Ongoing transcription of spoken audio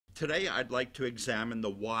Today I'd like to examine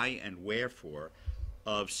the why and wherefore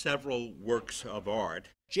of several works of art.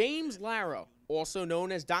 James Lara, also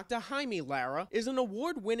known as Dr. Jaime Lara, is an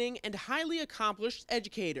award-winning and highly accomplished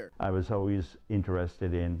educator. I was always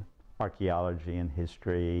interested in archaeology and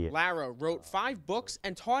history. Lara wrote 5 books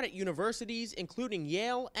and taught at universities including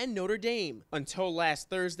Yale and Notre Dame. Until last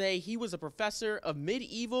Thursday, he was a professor of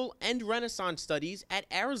medieval and Renaissance studies at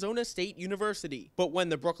Arizona State University. But when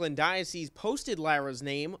the Brooklyn Diocese posted Lara's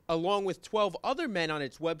name, along with 12 other men on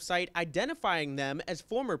its website identifying them as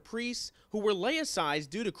former priests who were laicized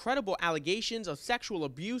due to credible allegations of sexual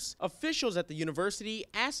abuse, officials at the university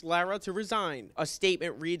asked Lara to resign. A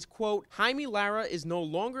statement reads, quote, Jaime Lara is no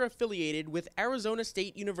longer affiliated with Arizona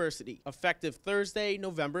State University, effective Thursday,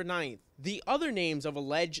 November 9th. The other names of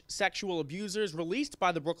alleged sexual abusers released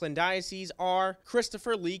by the Brooklyn Diocese are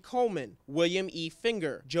Christopher Lee Coleman, William E.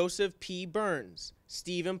 Finger, Joseph P. Burns,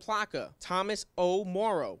 Stephen Plaka, Thomas O.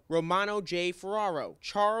 Morrow, Romano J. Ferraro,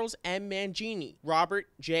 Charles M. Mangini, Robert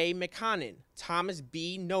J. McConnon, Thomas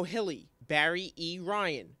B. Nohilly, Barry E.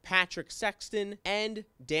 Ryan, Patrick Sexton, and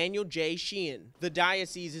Daniel J. Sheehan. The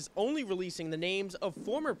diocese is only releasing the names of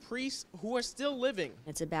former priests who are still living.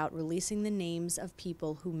 It's about releasing the names of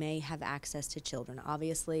people who may have access to children.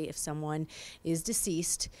 Obviously, if someone is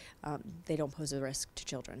deceased, they don't pose a risk to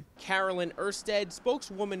children. Carolyn Ersted,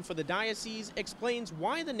 spokeswoman for the diocese, explains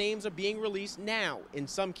why the names are being released now, in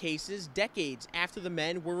some cases decades after the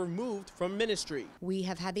men were removed from ministry. We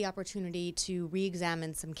have had the opportunity to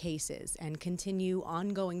re-examine some cases and continue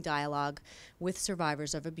ongoing dialogue with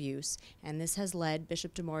survivors of abuse, and this has led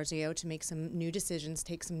Bishop DiMarzio to make some new decisions,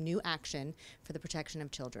 take some new action for the protection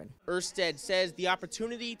of children. Ersted says the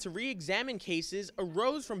opportunity to re-examine cases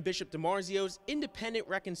arose from Bishop DiMarzio's independent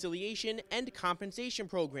reconciliation and compensation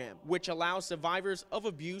program, which allows survivors of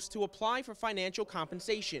abuse to apply for financial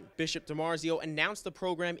compensation. Bishop DiMarzio announced the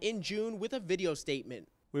program in June with a video statement.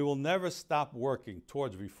 We will never stop working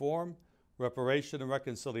towards reform, reparation, and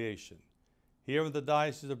reconciliation. Here in the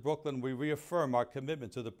Diocese of Brooklyn, we reaffirm our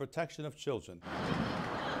commitment to the protection of children.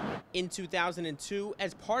 In 2002,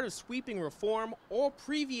 as part of sweeping reform, all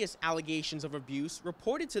previous allegations of abuse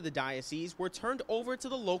reported to the diocese were turned over to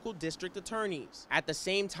the local district attorneys. At the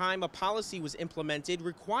same time, a policy was implemented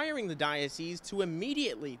requiring the diocese to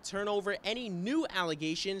immediately turn over any new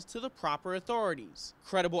allegations to the proper authorities.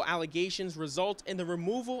 Credible allegations result in the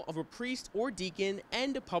removal of a priest or deacon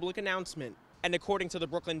and a public announcement. And according to the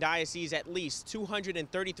Brooklyn Diocese, at least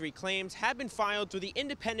 233 claims have been filed through the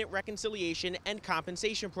Independent Reconciliation and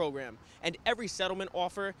Compensation Program, and every settlement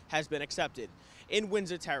offer has been accepted. In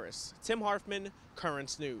Windsor Terrace, Tim Harfmann,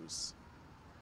 Currents News.